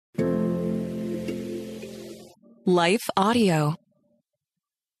Life Audio.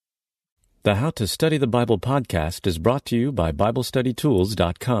 The How to Study the Bible podcast is brought to you by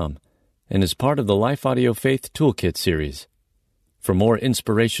BibleStudyTools.com and is part of the Life Audio Faith Toolkit series. For more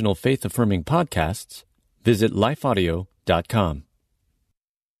inspirational faith-affirming podcasts, visit lifeaudio.com.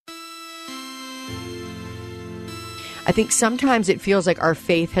 I think sometimes it feels like our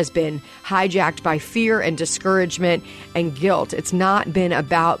faith has been hijacked by fear and discouragement and guilt. It's not been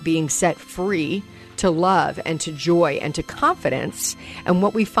about being set free to love and to joy and to confidence. And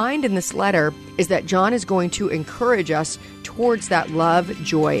what we find in this letter is that John is going to encourage us towards that love,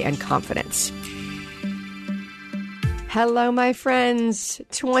 joy, and confidence. Hello, my friends.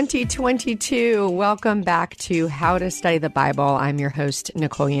 2022. Welcome back to How to Study the Bible. I'm your host,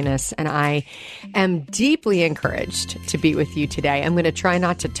 Nicole Eunice, and I am deeply encouraged to be with you today. I'm going to try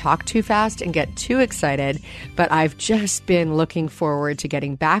not to talk too fast and get too excited, but I've just been looking forward to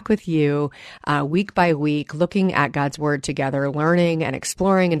getting back with you week by week, looking at God's Word together, learning and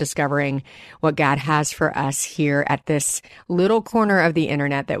exploring and discovering what God has for us here at this little corner of the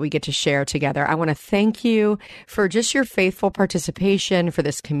internet that we get to share together. I want to thank you for just your faithful participation, for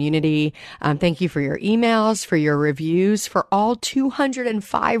this community. Thank you for your emails, for your reviews, for all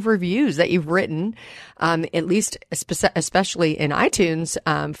 205 reviews that you've written, at least especially in iTunes,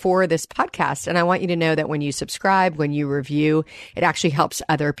 for this podcast. And I want you to know that when you subscribe, when you review, it actually helps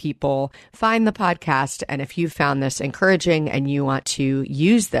other people find the podcast. And if you found this encouraging and you want to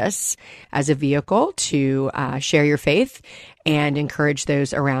use this as a vehicle to share your faith and encourage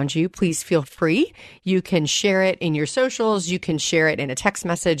those around you, please feel free. You can share it in your socials. You can share it in a text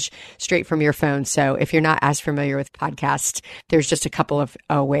message straight from your phone. So if you're not as familiar with podcasts, there's just a couple of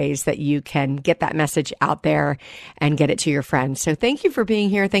ways that you can get that message out there and get it to your friends. So thank you for being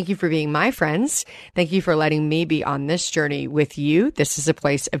here. Thank you for being my friends. Thank you for letting me be on this journey with you. This is a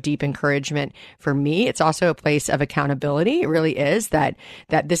place of deep encouragement for me. It's also a place of accountability. It really is that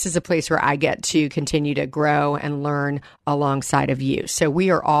this is a place where I get to continue to grow and learn alongside of you. So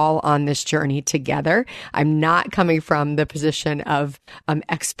we are all on this journey together. I'm not coming from the position of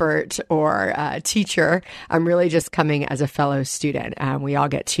expert or teacher. I'm really just coming as a fellow student. We all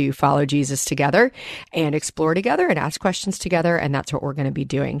get to follow Jesus together and explore together and ask questions together. And that's what we're going to be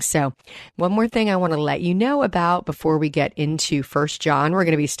doing. So one more thing I want to let you know about before we get into 1 John. We're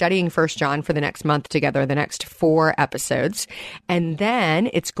going to be studying 1 John for the next month together, the next 4 episodes. And then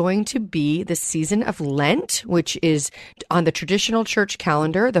it's going to be the season of Lent, which is on the traditional church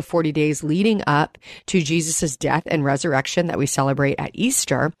calendar, the 40 days leading up to Jesus' death and resurrection that we celebrate at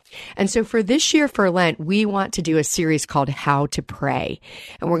Easter. And so for this year, for Lent, we want to do a series called How to Pray.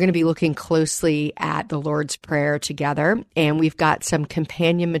 And we're going to be looking closely at the Lord's Prayer together. And we've got some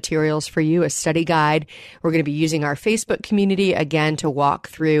companion materials for you, a study guide. We're going to be using our Facebook community again to walk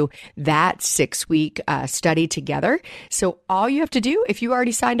through that 6-week study together. So all you have to do, if you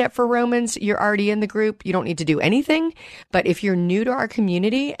already signed up for Romans, you're already in the group. You don't need to do anything. But if you're new to our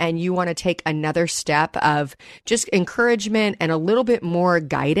community and you want to take another step of just encouragement and a little bit more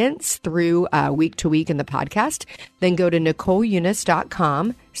guidance through week to week in the podcast, then go to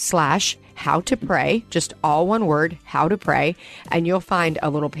NicoleEunice.com/how-to-pray, just all one word, how to pray, and you'll find a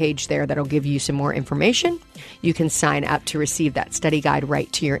little page there that'll give you some more information. You can sign up to receive that study guide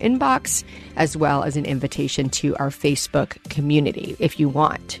right to your inbox, as well as an invitation to our Facebook community if you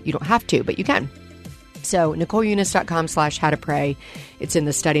want. You don't have to, but you can. So NicoleEunice.com/how-to-pray. It's in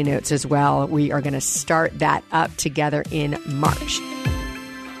the study notes as well. We are going to start that up together in March.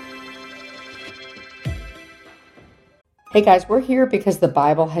 Hey guys, we're here because the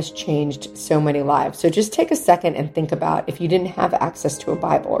Bible has changed so many lives. So just take a second and think about if you didn't have access to a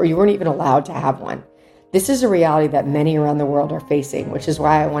Bible or you weren't even allowed to have one. This is a reality that many around the world are facing, which is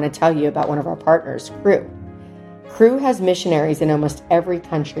why I want to tell you about one of our partners, Cru. Cru has missionaries in almost every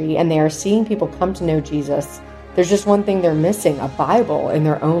country, and they are seeing people come to know Jesus. There's just one thing they're missing, a Bible in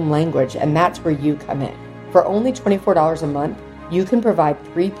their own language, and that's where you come in. For only $24 a month, you can provide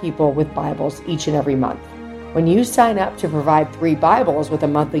 3 people with Bibles each and every month. When you sign up to provide 3 Bibles with a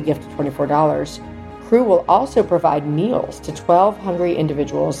monthly gift of $24, Cru will also provide meals to 12 hungry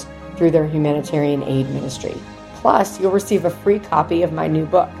individuals through their humanitarian aid ministry. Plus, you'll receive a free copy of my new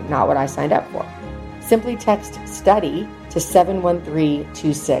book, Not What I Signed Up For. Simply text STUDY to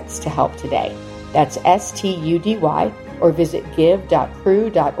 71326 to help today. That's STUDY, or visit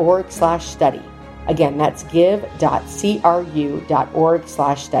give.cru.org/study. Again, that's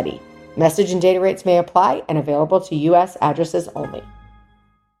give.cru.org/study. Message and data rates may apply and available to U.S. addresses only.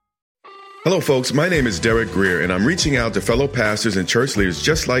 Hello, folks. My name is Derek Greer, and I'm reaching out to fellow pastors and church leaders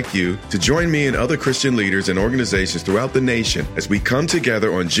just like you to join me and other Christian leaders and organizations throughout the nation as we come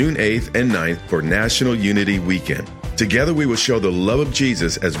together on June 8th and 9th for National Unity Weekend. Together, we will show the love of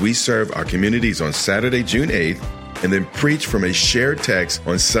Jesus as we serve our communities on Saturday, June 8th, and then preach from a shared text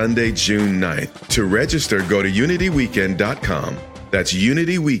on Sunday, June 9th. To register, go to unityweekend.com. That's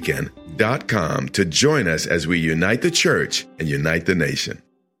unityweekend.com to join us as we unite the church and unite the nation.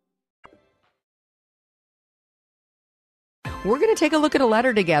 We're going to take a look at a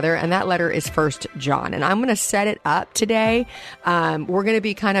letter together, and that letter is 1 John. And I'm going to set it up today. We're going to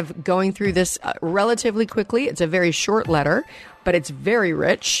be kind of going through this relatively quickly. It's a very short letter, but it's very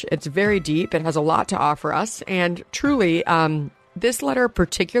rich. It's very deep. It has a lot to offer us. And truly, this letter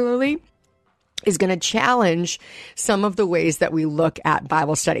particularly is going to challenge some of the ways that we look at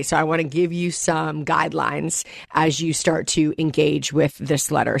Bible study. So I want to give you some guidelines as you start to engage with this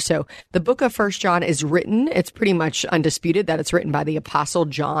letter. So the book of 1 John is written, it's pretty much undisputed that it's written by the Apostle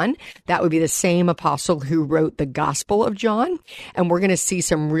John. That would be the same apostle who wrote the Gospel of John. And we're going to see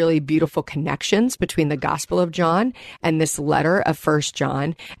some really beautiful connections between the Gospel of John and this letter of 1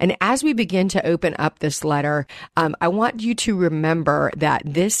 John. And as we begin to open up this letter, I want you to remember that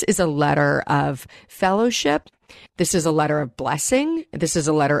this is a letter of fellowship. This is a letter of blessing. This is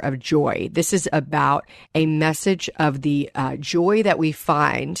a letter of joy. This is about a message of the joy that we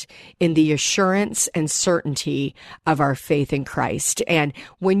find in the assurance and certainty of our faith in Christ. And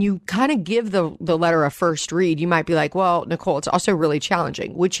when you kind of give the letter a first read, you might be like, well, Nicole, it's also really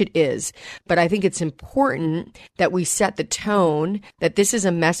challenging, which it is. But I think it's important that we set the tone that this is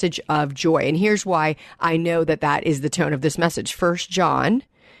a message of joy. And here's why I know that that is the tone of this message. 1 John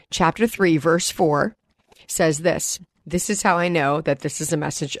chapter 3, verse 4 says this. This is how I know that this is a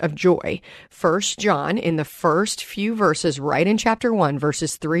message of joy. 1 John, in the first few verses, right in chapter 1,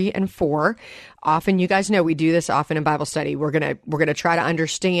 verses 3 and 4, often, you guys know we do this often in Bible study. We're gonna try to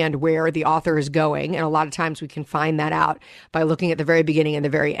understand where the author is going, and a lot of times we can find that out by looking at the very beginning and the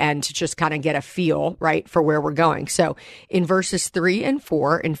very end to just kind of get a feel, right, for where we're going. So in verses 3 and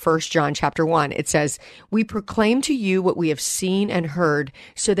 4 in 1 John chapter 1, it says, "We proclaim to you what we have seen and heard,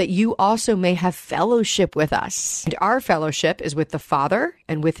 so that you also may have fellowship with us. And our fellowship is with the Father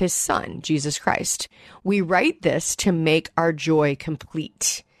and with his Son, Jesus Christ. We write this to make our joy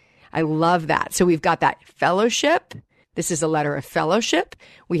complete." I love that. So we've got that fellowship. This is a letter of fellowship.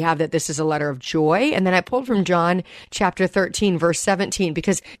 We have that this is a letter of joy. And then I pulled from John chapter 13, verse 17,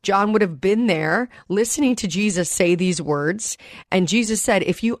 because John would have been there listening to Jesus say these words. And Jesus said,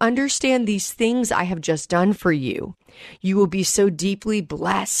 "If you understand these things I have just done for you, you will be so deeply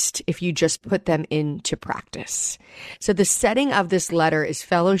blessed if you just put them into practice." So the setting of this letter is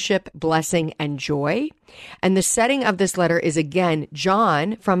fellowship, blessing, and joy. And the setting of this letter is, again,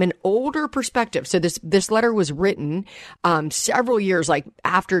 John from an older perspective. So this letter was written several years, like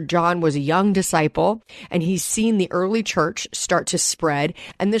after John was a young disciple, and he's seen the early church start to spread.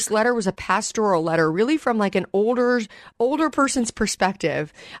 And this letter was a pastoral letter, really from like an older person's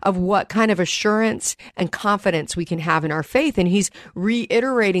perspective of what kind of assurance and confidence we can have in our faith. And he's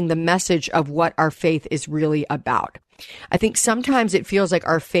reiterating the message of what our faith is really about. I think sometimes it feels like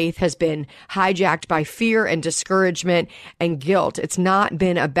our faith has been hijacked by fear and discouragement and guilt. It's not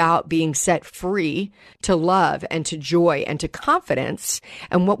been about being set free to love and to joy and to confidence.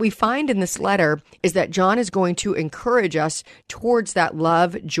 And what we find in this letter is that John is going to encourage us towards that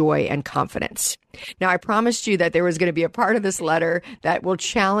love, joy, and confidence. Now, I promised you that there was going to be a part of this letter that will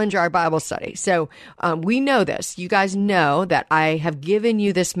challenge our Bible study. So we know this. You guys know that I have given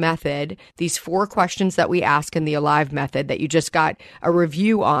you this method, these 4 questions that we ask in the Alive method that you just got a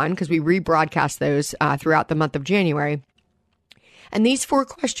review on because we rebroadcast those throughout the month of January. And these 4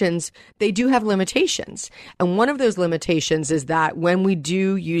 questions, they do have limitations. And one of those limitations is that when we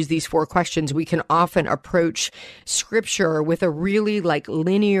do use these 4 questions, we can often approach scripture with a really like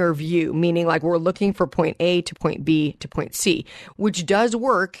linear view, meaning like we're looking for point A to point B to point C, which does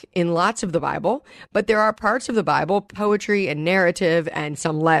work in lots of the Bible. But there are parts of the Bible, poetry and narrative and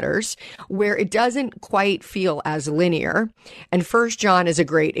some letters, where it doesn't quite feel as linear. And 1 John is a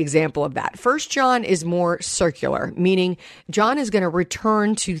great example of that. 1 John is more circular, meaning John is going to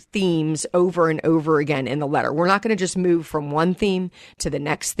return to themes over and over again in the letter. We're not going to just move from one theme to the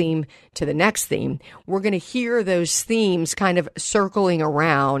next theme to the next theme. We're going to hear those themes kind of circling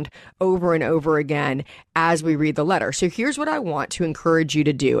around over and over again as we read the letter. So here's what I want to encourage you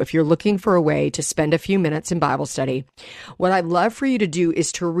to do. If you're looking for a way to spend a few minutes in Bible study, what I'd love for you to do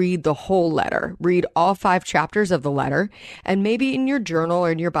is to read the whole letter, read all 5 chapters of the letter, and maybe in your journal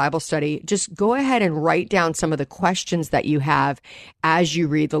or in your Bible study, just go ahead and write down some of the questions that you have as you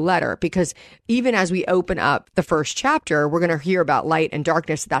read the letter. Because even as we open up the first chapter, we're going to hear about light and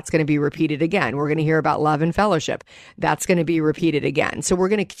darkness. That's going to be repeated again. We're going to hear about love and fellowship. That's going to be repeated again. So we're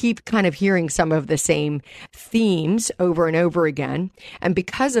going to keep kind of hearing some of the same themes over and over again. And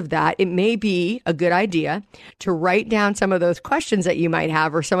because of that, it may be a good idea to write down some of those questions that you might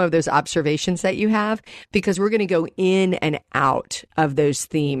have or some of those observations that you have, because we're going to go in and out of those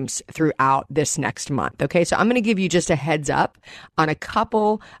themes throughout this next month. Okay, so I'm going to give you just a heads up on a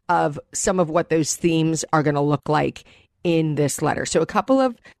couple of some of what those themes are going to look like in this letter. So a couple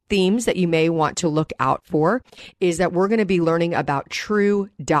of themes that you may want to look out for is that we're going to be learning about true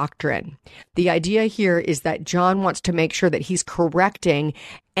doctrine. The idea here is that John wants to make sure that he's correcting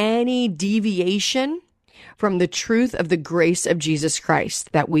any deviation from the truth of the grace of Jesus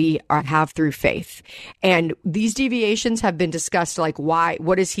Christ that we have through faith. And these deviations have been discussed, like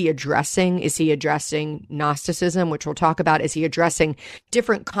what is he addressing? Is he addressing Gnosticism, which we'll talk about? Is he addressing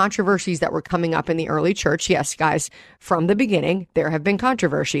different controversies that were coming up in the early church? Yes, guys, from the beginning, there have been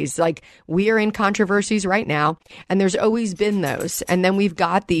controversies. Like, we are in controversies right now, and there's always been those. And then we've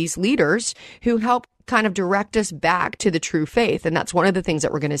got these leaders who help kind of direct us back to the true faith. And that's one of the things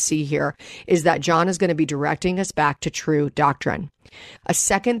that we're going to see here, is that John is going to be directing us back to true doctrine. A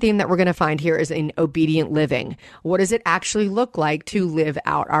second theme that we're going to find here is in obedient living. What does it actually look like to live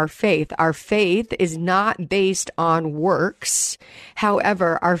out our faith? Our faith is not based on works.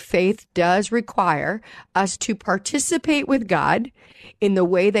 However, our faith does require us to participate with God in the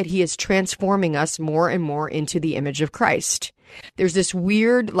way that he is transforming us more and more into the image of Christ. There's this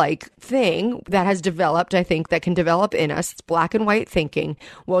weird thing that has developed, I think, that can develop in us. It's black and white thinking.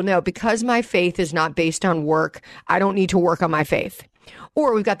 Well, no, because my faith is not based on work, I don't need to work on my faith.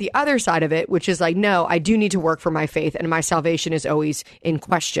 Or we've got the other side of it, which is like, no, I do need to work for my faith, and my salvation is always in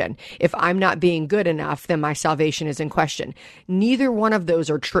question. If I'm not being good enough, then my salvation is in question. Neither one of those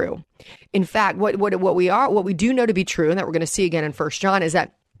are true. In fact, what we do know to be true, and that we're going to see again in 1 John, is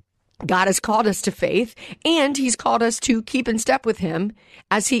that God has called us to faith, and he's called us to keep in step with him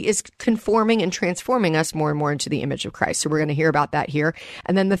as he is conforming and transforming us more and more into the image of Christ. So we're going to hear about that here.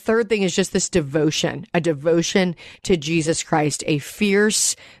 And then the third thing is just this devotion, a devotion to Jesus Christ, a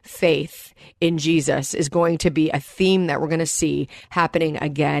fierce faith in Jesus is going to be a theme that we're going to see happening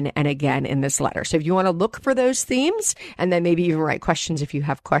again and again in this letter. So if you want to look for those themes, and then maybe even write questions if you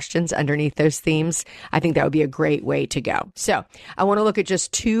have questions underneath those themes, I think that would be a great way to go. So I want to look at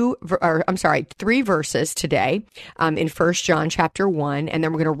just 3 verses today in 1 John chapter 1, and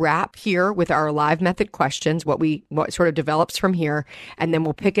then we're going to wrap here with our live method questions, what sort of develops from here, and then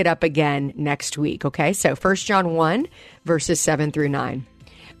we'll pick it up again next week. Okay, so 1 John 1, verses 7 through 9.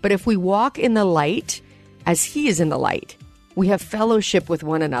 But if we walk in the light as he is in the light, we have fellowship with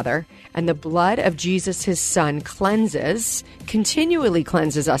one another, and the blood of Jesus, his son, continually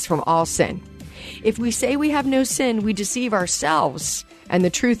cleanses us from all sin. If we say we have no sin, we deceive ourselves, and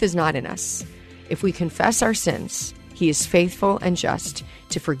the truth is not in us. If we confess our sins, he is faithful and just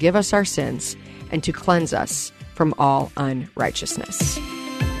to forgive us our sins and to cleanse us from all unrighteousness.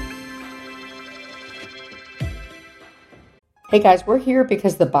 Hey guys, we're here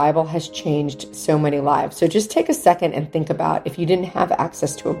because the Bible has changed so many lives. So just take a second and think about if you didn't have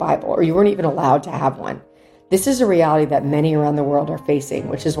access to a Bible or you weren't even allowed to have one. This is a reality that many around the world are facing,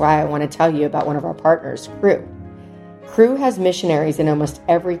 which is why I want to tell you about one of our partners, Cru. Cru has missionaries in almost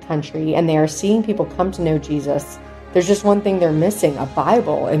every country, and they are seeing people come to know Jesus. There's just one thing they're missing, a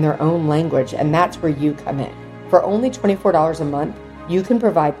Bible in their own language, and that's where you come in. For only $24 a month, you can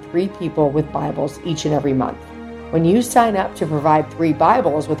provide 3 people with Bibles each and every month. When you sign up to provide 3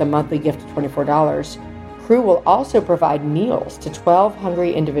 Bibles with a monthly gift of $24, Cru will also provide meals to 12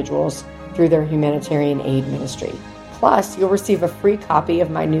 hungry individuals through their humanitarian aid ministry. Plus, you'll receive a free copy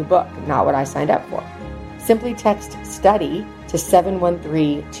of my new book, Not What I Signed Up For. Simply text STUDY to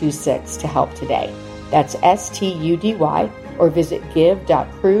 71326 to help today. That's STUDY, or visit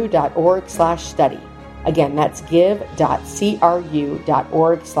give.cru.org/study. Again, that's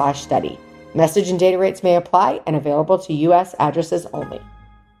give.cru.org/study. Message and data rates may apply and available to U.S. addresses only.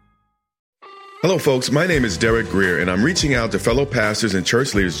 Hello, folks. My name is Derek Greer, and I'm reaching out to fellow pastors and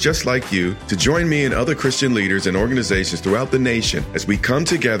church leaders just like you to join me and other Christian leaders and organizations throughout the nation as we come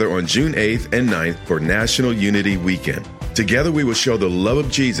together on June 8th and 9th for National Unity Weekend. Together, we will show the love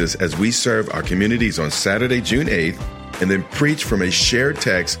of Jesus as we serve our communities on Saturday, June 8th, and then preach from a shared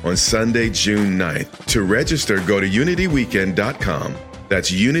text on Sunday, June 9th. To register, go to unityweekend.com.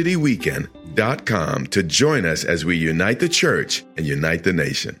 That's unityweekend.com to join us as we unite the church and unite the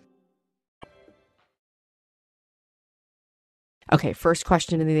nation. Okay, first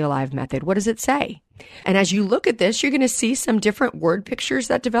question in the Alive method. What does it say? And as you look at this, you're going to see some different word pictures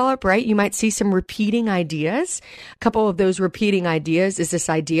that develop, right? You might see some repeating ideas. A couple of those repeating ideas is this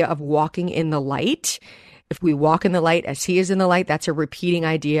idea of walking in the light. If we walk in the light as he is in the light, that's a repeating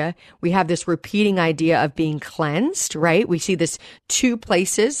idea. We have this repeating idea of being cleansed, right? We see this 2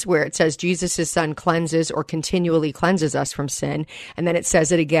 places where it says Jesus' son cleanses or continually cleanses us from sin. And then it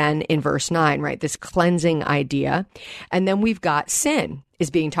says it again in verse 9, right? This cleansing idea. And then we've got sin is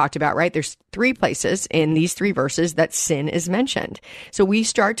being talked about, right? There's 3 places in these 3 verses that sin is mentioned. So we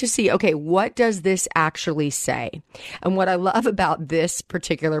start to see, okay, what does this actually say? And what I love about this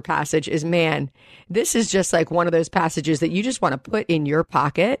particular passage is, man, this is just like one of those passages that you just want to put in your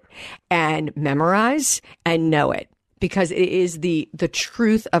pocket and memorize and know it. Because it is the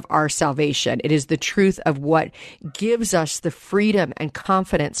truth of our salvation. It is the truth of what gives us the freedom and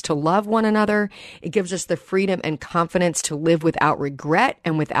confidence to love one another. It gives us the freedom and confidence to live without regret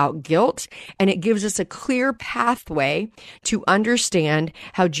and without guilt. And it gives us a clear pathway to understand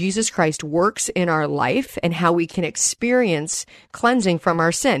how Jesus Christ works in our life and how we can experience cleansing from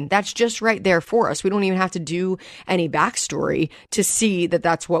our sin. That's just right there for us. We don't even have to do any backstory to see that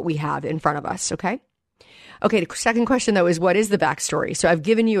that's what we have in front of us, okay? Okay, the second question, though, is what is the backstory? So I've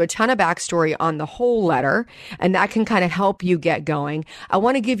given you a ton of backstory on the whole letter, and that can kind of help you get going. I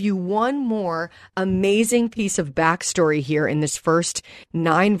want to give you one more amazing piece of backstory here in this first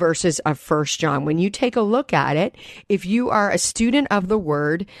 9 verses of 1 John. When you take a look at it, if you are a student of the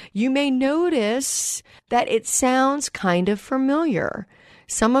Word, you may notice that it sounds kind of familiar.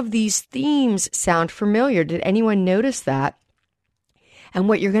 Some of these themes sound familiar. Did anyone notice that? And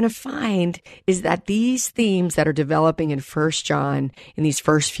what you're going to find is that these themes that are developing in 1 John in these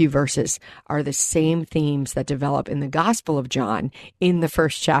first few verses are the same themes that develop in the Gospel of John in the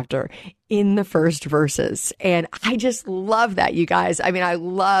first chapter, in the first verses. And I just love that, you guys. I mean, I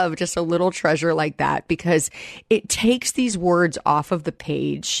love just a little treasure like that because it takes these words off of the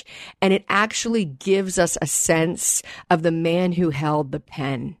page and it actually gives us a sense of the man who held the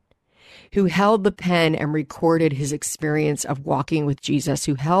pen. Who held the pen and recorded his experience of walking with Jesus,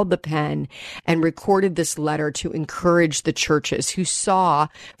 who held the pen and recorded this letter to encourage the churches, who saw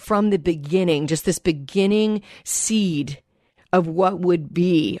from the beginning, just this beginning seed of what would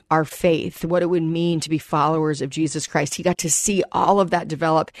be our faith, what it would mean to be followers of Jesus Christ. He got to see all of that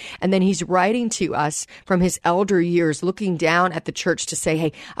develop. And then he's writing to us from his elder years, looking down at the church to say,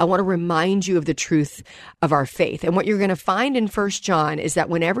 hey, I want to remind you of the truth of our faith. And what you're going to find in 1 John is that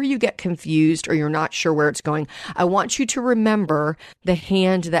whenever you get confused or you're not sure where it's going, I want you to remember the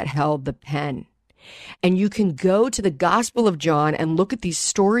hand that held the pen. And you can go to the Gospel of John and look at these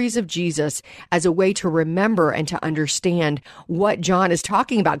stories of Jesus as a way to remember and to understand what John is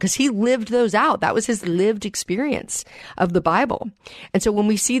talking about, because he lived those out. That was his lived experience of the Bible. And so when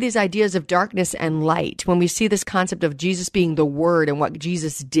we see these ideas of darkness and light, when we see this concept of Jesus being the Word and what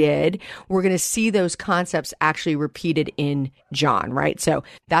Jesus did, we're going to see those concepts actually repeated in John, right? So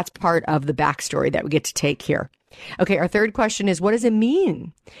that's part of the backstory that we get to take here. Okay, our third question is, what does it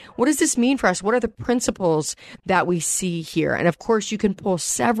mean? What does this mean for us? What are the principles that we see here? And of course, you can pull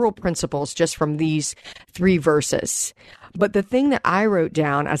several principles just from these 3 verses. But the thing that I wrote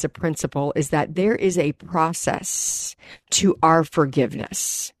down as a principle is that there is a process to our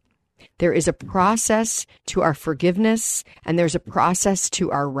forgiveness. There is a process to our forgiveness, and there's a process to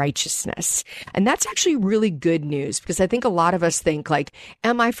our righteousness. And that's actually really good news, because I think a lot of us think like,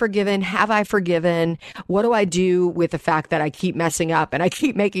 am I forgiven? Have I forgiven? What do I do with the fact that I keep messing up and I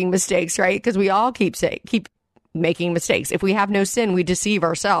keep making mistakes, right? Because we all keep making mistakes. If we have no sin, we deceive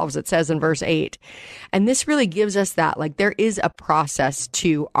ourselves, it says in verse 8. And this really gives us that, like, there is a process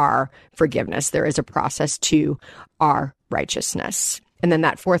to our forgiveness. There is a process to our righteousness. And then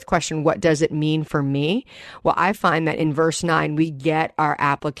that fourth question, what does it mean for me? Well, I find that in verse 9, we get our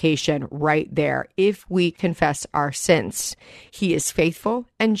application right there. If we confess our sins, he is faithful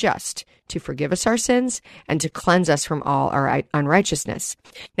and just to forgive us our sins and to cleanse us from all our unrighteousness.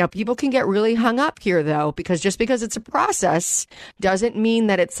 Now, people can get really hung up here, though, because just because it's a process doesn't mean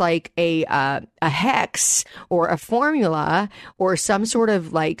that it's like a hex or a formula or some sort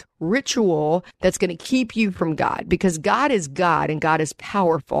of like ritual that's going to keep you from God, because God is God and God is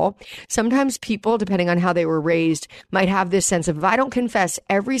powerful. Sometimes people, depending on how they were raised, might have this sense of, if I don't confess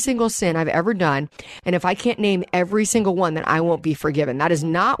every single sin I've ever done, and if I can't name every single one, then I won't be forgiven. That is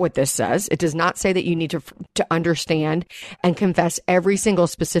not what this says. It does not say that you need to understand and confess every single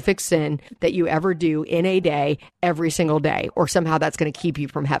specific sin that you ever do in a day, every single day, or somehow that's going to keep you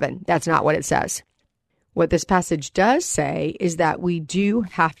from heaven. That's not what it says. What this passage does say is that we do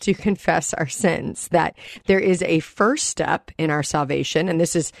have to confess our sins, that there is a first step in our salvation. And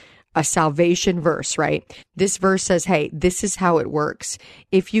this is a salvation verse, right? This verse says, hey, this is how it works.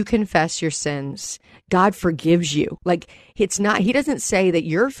 If you confess your sins, God forgives you. Like, it's not, he doesn't say that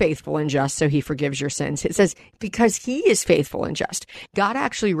you're faithful and just, so he forgives your sins. It says because he is faithful and just. God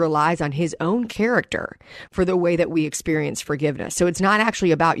actually relies on his own character for the way that we experience forgiveness. So it's not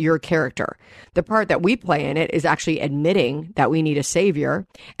actually about your character. The part that we play in it is actually admitting that we need a savior,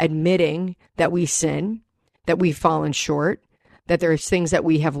 admitting that we sin, that we've fallen short, that there's things that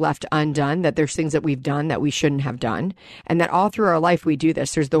we have left undone, that there's things that we've done that we shouldn't have done, and that all through our life we do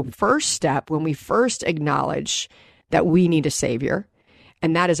this. There's the first step when we first acknowledge that we need a savior,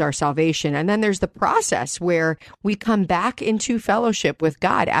 and that is our salvation. And then there's the process where we come back into fellowship with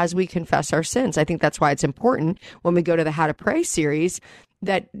God as we confess our sins. I think that's why it's important when we go to the How to Pray series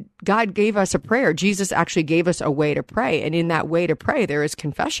that God gave us a prayer. Jesus actually gave us a way to pray, and in that way to pray, there is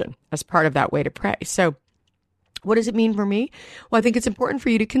confession as part of that way to pray. So what does it mean for me? Well, I think it's important for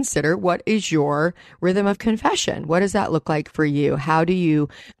you to consider, what is your rhythm of confession? What does that look like for you? How do you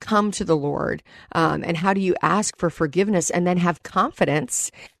come to the Lord? And how do you ask for forgiveness and then have confidence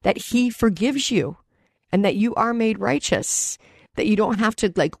that he forgives you and that you are made righteous? That you don't have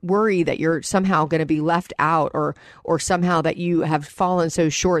to worry that you're somehow going to be left out or somehow that you have fallen so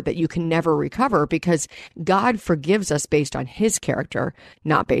short that you can never recover, because God forgives us based on his character,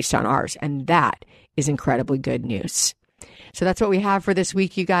 not based on ours. And that is incredibly good news. So that's what we have for this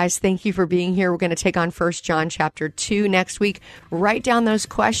week, you guys. Thank you for being here. We're going to take on 1 John chapter 2 next week. Write down those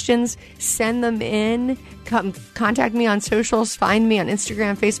questions, send them in, come contact me on socials, find me on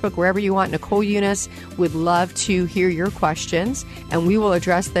Instagram, Facebook, wherever you want. Nicole Eunice would love to hear your questions, and we will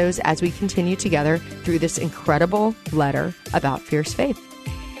address those as we continue together through this incredible letter about fierce faith.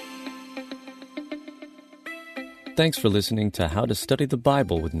 Thanks for listening to How to Study the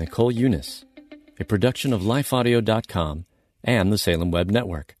Bible with Nicole Eunice, a production of lifeaudio.com and the Salem Web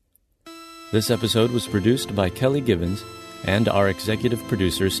Network. This episode was produced by Kelly Givens and our executive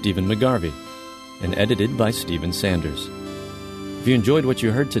producer, Stephen McGarvey, and edited by Stephen Sanders. If you enjoyed what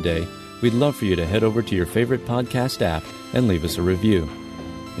you heard today, we'd love for you to head over to your favorite podcast app and leave us a review.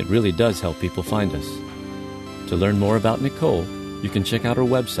 It really does help people find us. To learn more about Nicole, you can check out her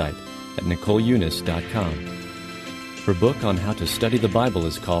website at NicoleEunice.com. Her book on how to study the Bible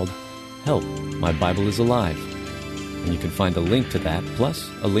is called Help, My Bible is Alive, and you can find a link to that, plus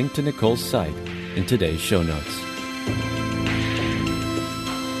a link to Nicole's site, in today's show notes.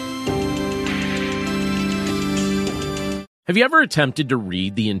 Have you ever attempted to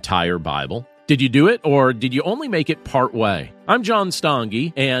read the entire Bible? Did you do it, or did you only make it part way? I'm John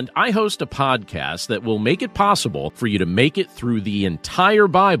Stange, and I host a podcast that will make it possible for you to make it through the entire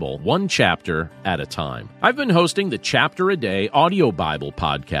Bible, one chapter at a time. I've been hosting the Chapter a Day audio Bible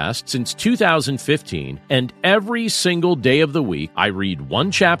podcast since 2015, and every single day of the week, I read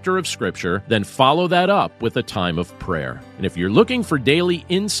one chapter of Scripture, then follow that up with a time of prayer. And if you're looking for daily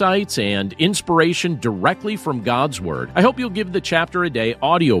insights and inspiration directly from God's Word, I hope you'll give the Chapter a Day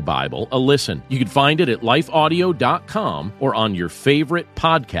audio Bible a listen. You can find it at lifeaudio.com or on your favorite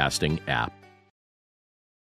podcasting app.